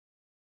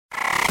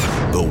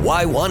The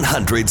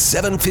Y100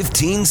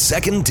 715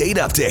 second date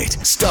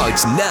update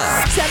starts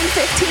now.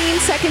 7:15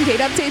 second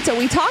date update. So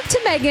we talked to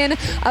Megan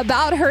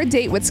about her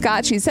date with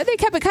Scott. She said they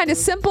kept it kind of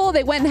simple.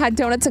 They went and had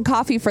donuts and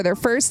coffee for their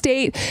first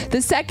date.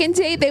 The second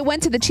date, they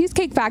went to the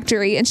Cheesecake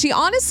Factory, and she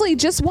honestly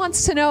just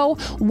wants to know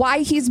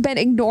why he's been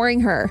ignoring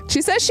her.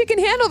 She says she can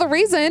handle the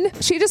reason.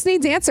 She just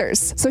needs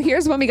answers. So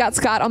here's when we got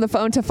Scott on the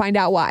phone to find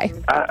out why.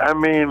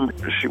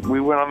 We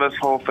went on this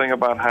whole thing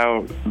about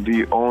how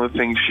the only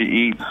thing she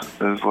eats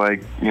is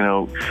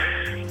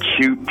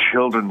cute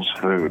children's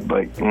food,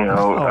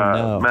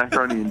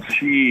 macaroni and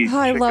cheese, Oh,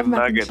 I chicken love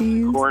mac and nuggets,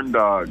 cheese. corn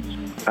dogs.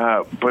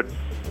 But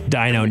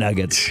Dino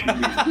Nuggets.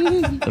 I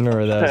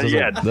remember those.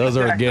 Those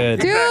are good.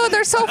 Dude,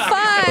 they're so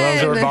fun.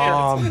 Those are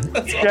bomb.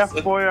 Chef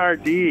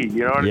Boyardee,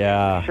 you know what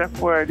I mean? Chef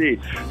Boyardee.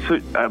 So,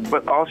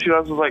 but all she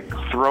does is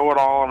throw it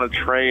all on a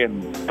tray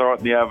and throw it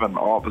in the oven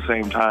all at the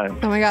same time.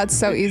 Oh my God, it's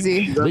so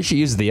easy. At least she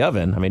uses the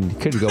oven. I mean, you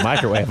could go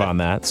microwave on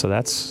that, so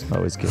that's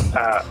always good.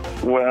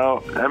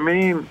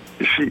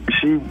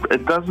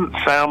 It doesn't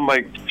sound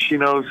like she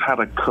knows how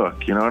to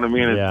cook. You know what I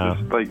mean? Yeah.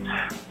 It's just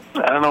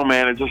I don't know,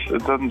 man. It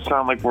doesn't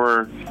sound like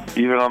we're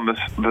even on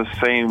the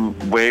same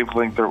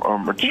wavelength or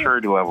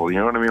maturity level. You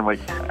know what I mean?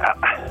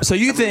 So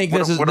you think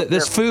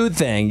this food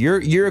thing?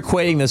 You're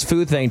equating this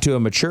food thing to a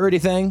maturity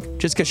thing,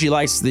 just because she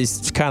likes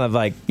these kind of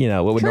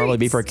what would normally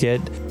be for a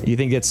kid? You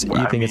think it's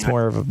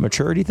more of a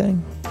maturity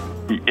thing?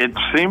 It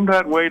seemed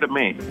that way to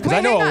me. Because I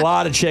know a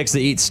lot of chicks that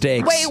eat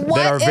steaks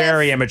that are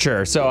very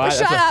immature. So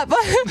shut up.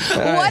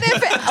 What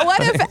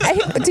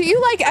if? Do you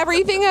like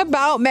everything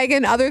about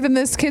Megan other than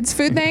this kid's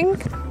food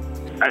thing?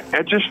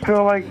 I just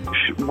feel like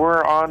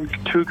we're on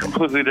two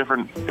completely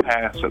different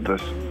paths at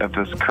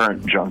this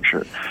current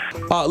juncture.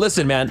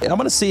 Listen, man, I'm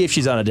going to see if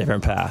she's on a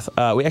different path.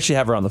 We actually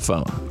have her on the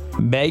phone.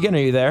 Megan, are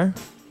you there?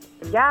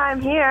 Yeah,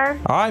 I'm here.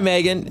 All right,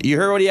 Megan, you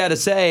heard what he had to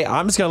say.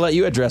 I'm just going to let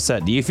you address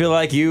that. Do you feel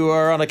like you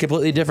are on a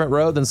completely different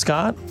road than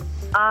Scott?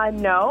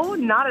 No,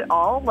 not at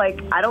all.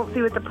 I don't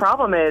see what the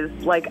problem is.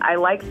 I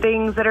like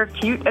things that are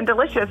cute and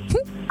delicious.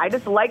 I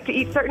just like to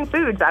eat certain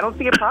foods. I don't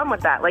see a problem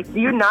with that. Do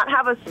you not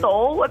have a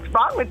soul? What's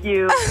wrong with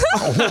you?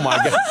 Oh, my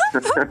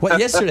God. Well,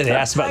 yesterday they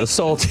asked about the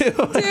soul, too.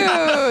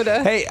 Dude.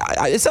 Hey,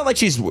 it's not like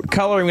she's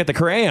coloring with the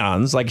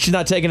crayons. She's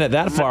not taking it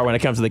that far when it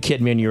comes to the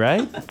kid menu,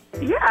 right?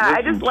 Yeah,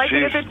 I just like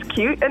it if it's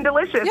cute and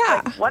delicious.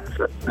 Yeah. What's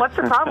the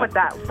problem with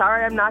that?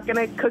 Sorry, I'm not going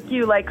to cook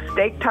you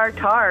steak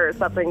tartare or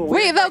something.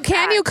 Wait, though,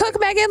 can you cook,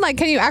 Megan?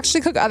 Can you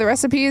actually cook other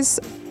recipes?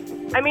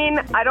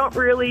 I don't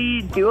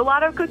really do a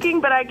lot of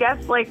cooking, but I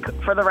guess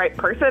for the right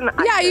person,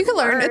 you can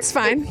learn. It's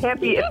fine. It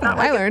can't be. It's not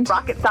I learned. It's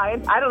rocket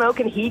science. I don't know.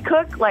 Can he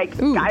cook?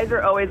 Ooh. Guys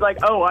are always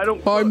oh, I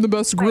don't. I'm the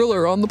best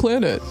griller on the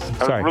planet.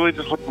 I was really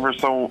just looking for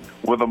someone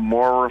with a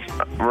more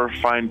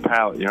refined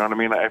palate. You know what I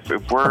mean?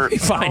 If we're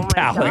refined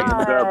palate,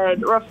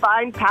 God.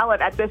 Refined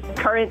palate at this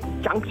current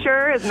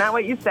juncture, isn't that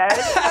what you said?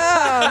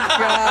 Oh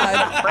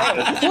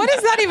God! What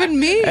does that even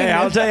mean? Hey,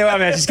 I'll tell you what,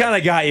 man. She's kind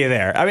of got you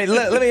there. I mean,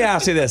 let me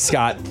ask you this,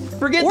 Scott.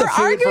 Forget the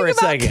food for a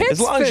second.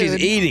 As long as she's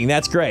eating,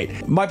 that's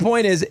great. My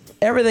point is,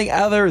 everything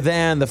other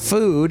than the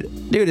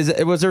food,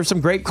 dude, was there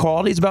some great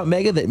qualities about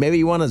Megan that maybe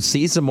you want to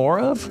see some more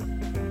of?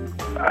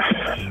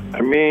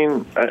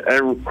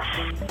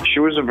 She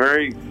was a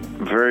very,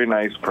 very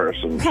nice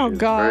person. Oh,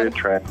 God. Very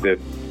attractive.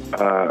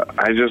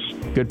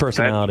 Good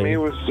personality. That to me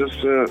was just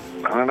it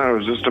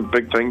was just a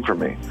big thing for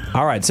me.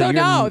 All right, so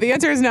no. The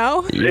answer is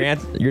no. Your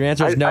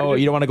answer is no.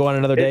 You don't want to go on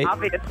another date?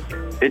 Obvious.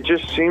 It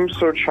just seems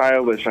so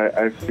childish.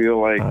 I feel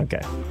like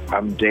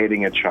I'm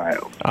dating a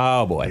child.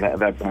 Oh boy,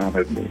 that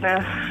bothered me.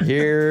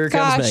 Here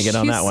comes Megan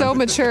on that one. She's so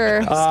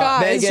mature.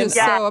 Scott is Megan, just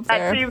so up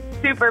there.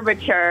 That's super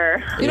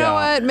mature. You know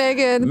what,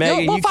 Megan?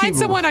 We'll find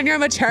someone on your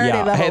maturity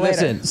level Hey, later.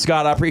 listen,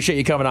 Scott, I appreciate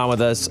you coming on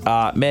with us.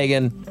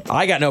 Megan,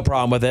 I got no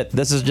problem with it.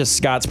 This is just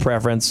Scott's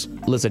preference.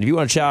 Listen, if you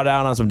want to chow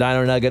down on some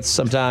Dino Nuggets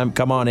sometime,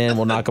 come on in.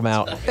 We'll knock them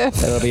out.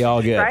 It'll be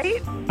all good. Right?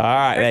 All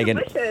right, They're Megan.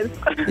 delicious.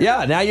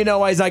 Yeah, now you know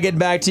why he's not getting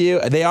back to you.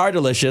 They are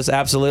delicious,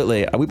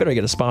 absolutely. We better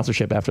get a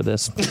sponsorship after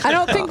this. I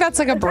don't think that's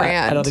a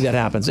brand. I don't think that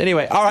happens.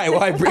 Anyway, all right,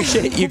 well, I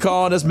appreciate you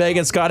calling us,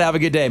 Megan. Scott, have a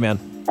good day, man.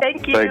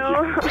 Thank you. Hear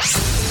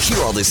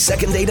all the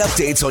second date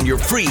updates on your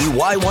free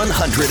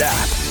Y100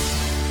 app.